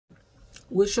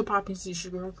What's your poppin'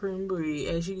 sugar cream bread?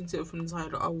 As you can tell from the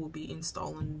title, I will be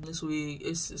installing this wig.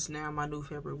 It's now my new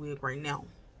favorite wig right now.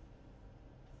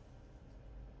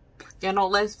 Y'all know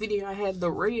last video I had the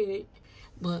red,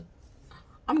 but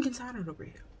I'm getting tired of the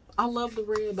red. I love the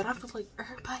red, but I feel like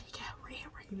everybody got red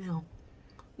right now.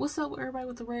 What's up with everybody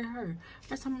with the red hair?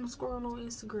 Every time I'm scrolling on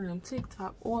Instagram,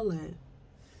 TikTok, all that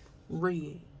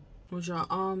red. Which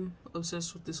y'all,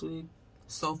 obsessed with this wig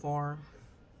so far.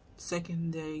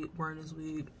 Second day wearing this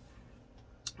wig.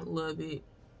 Love it.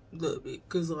 Love it.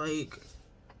 Cause like,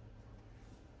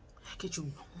 how could you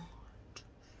not?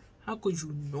 How could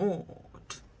you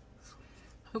not?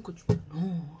 How could you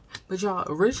not? But y'all,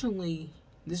 originally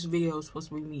this video was supposed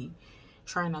to be me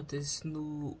trying out this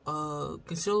new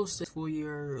concealer stick for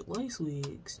your lace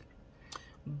wigs.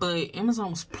 But Amazon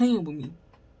was playing with me.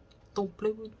 Don't play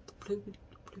with, don't play with,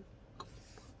 don't play with,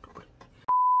 don't play.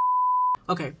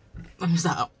 Okay, let me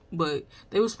stop. But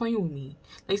they was playing with me.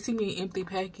 They sent me an empty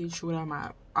package without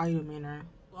my item in there.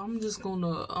 I'm just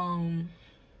gonna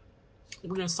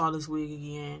reinstall this wig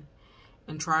again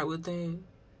and try it with that.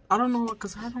 I don't know,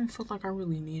 cause I don't feel like I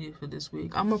really need it for this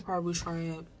wig. I'm gonna probably try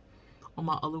it on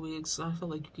my other wigs. So I feel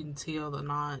like you can tell the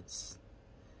knots.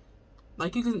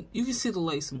 Like you can see the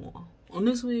lace more. On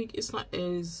this wig, it's not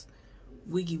as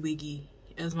wiggy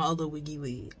as my other wiggy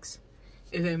wigs.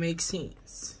 If that makes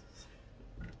sense.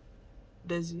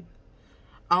 Does it?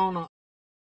 I don't know.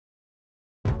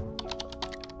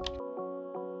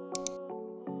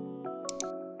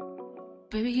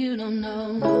 Baby, you don't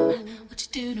know what you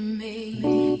do to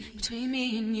me. Between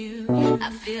me and you,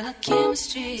 I feel like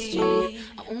chemistry.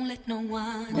 I won't let no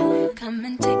one come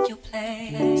and take your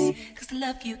place. Cause the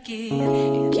love you give,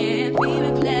 it can't be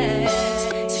replaced.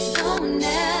 So no one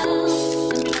else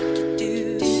knows what you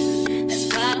do. That's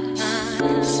why I'm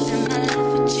mine. Spend my life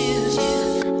with you.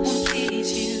 I wanna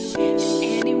please you in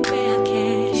any way I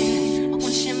can. I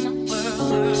wanna share my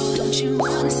world. Don't you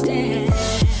understand?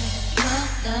 Your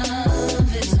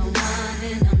love is a one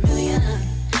in a million.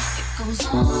 It goes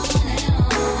on and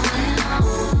on and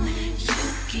on.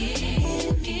 You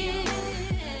give.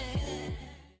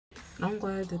 I'm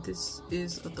glad that this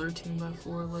is a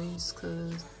 13x4 lace,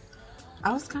 because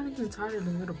I was kind of getting tired of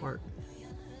the middle part.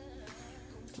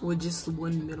 With just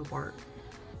one middle part.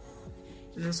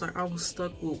 And it's like I was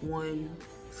stuck with one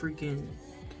freaking...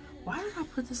 Why did I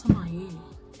put this on my head?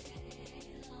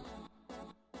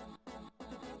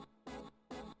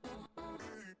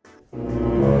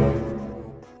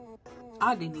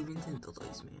 I didn't even tint the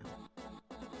lace, man.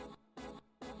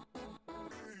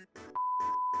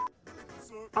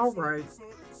 Alright,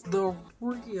 the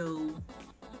real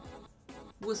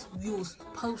was you was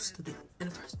supposed to do in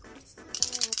the first place.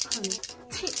 Honey,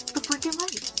 tint the freaking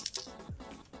lace.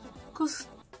 Cause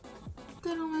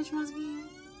they don't match my skin.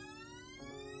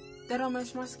 They don't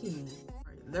match my skin.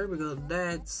 Right, there we go.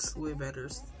 That's way better.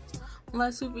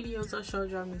 Last two videos I showed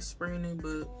y'all me spraying it,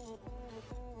 but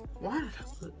why did I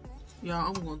put... Y'all,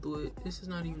 I'm going through it. This is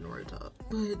not even the right top.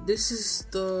 But this is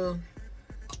the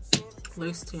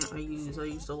lace tint I use. I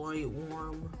use the light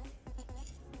warm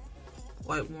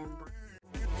brand.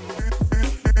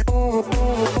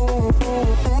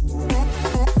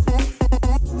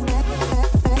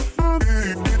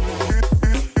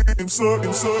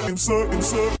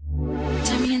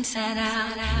 Turn me inside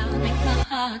out, make my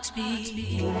heart beat.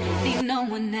 Need no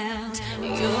one else,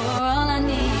 you're all I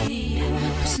need.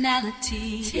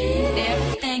 Personality,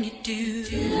 everything you do,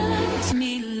 it's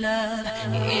me love,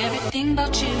 everything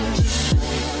about you.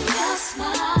 Your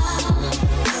smile,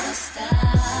 your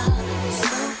style, so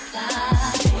fly,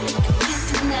 I can't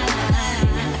deny.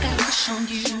 I got a crush on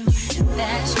you,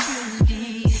 that's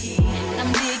truly. I'm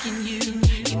digging you,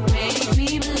 you make me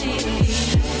believe.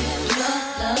 Your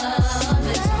love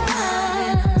is one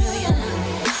in a million.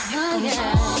 It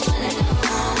goes on and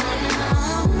on and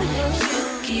on. You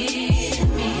give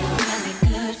me a really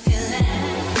good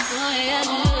feeling. Oh yeah,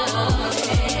 your love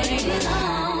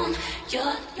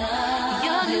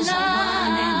is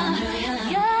one in a million.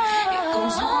 It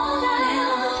goes on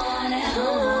and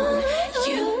on.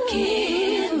 You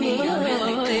give me a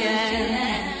really good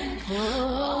feeling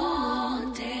all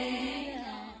day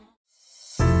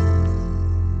long.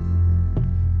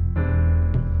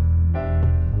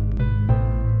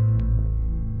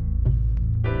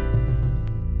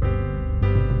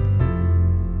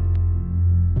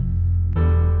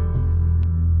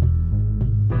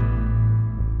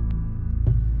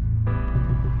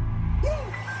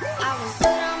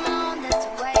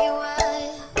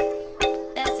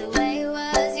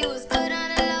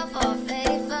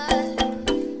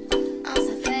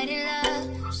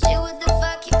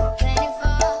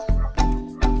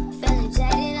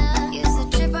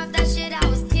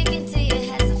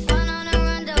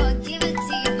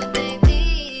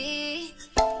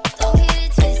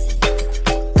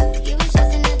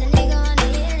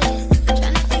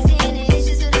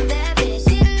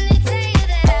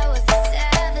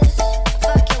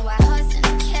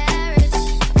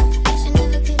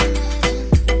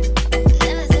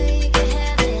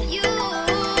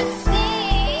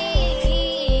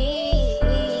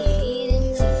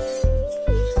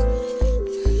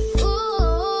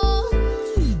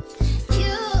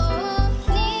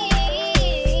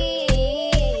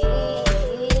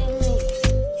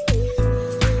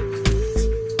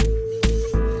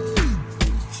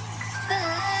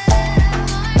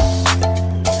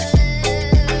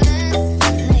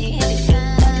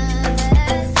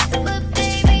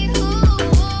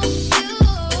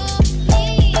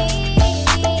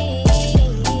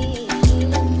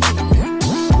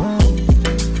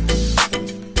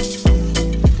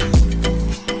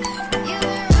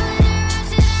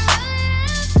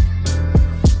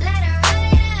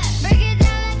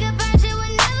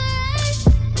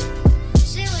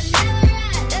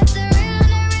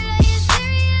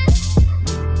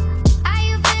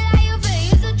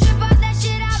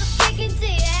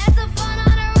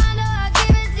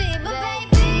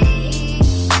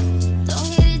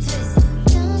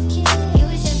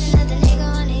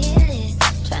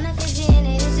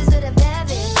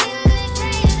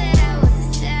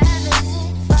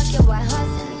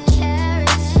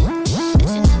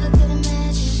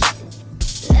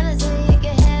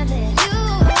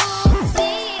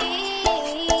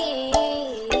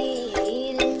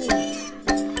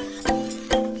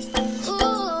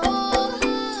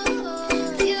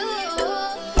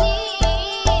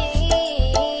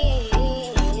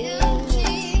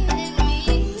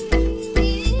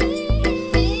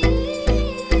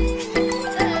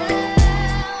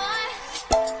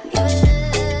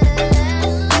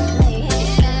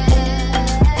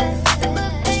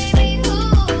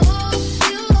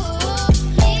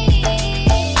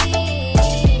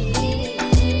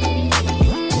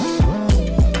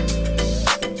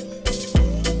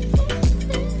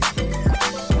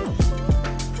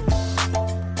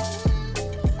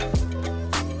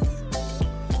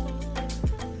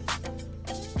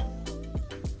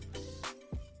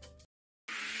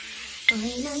 Oh,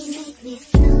 you know you make me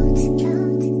float.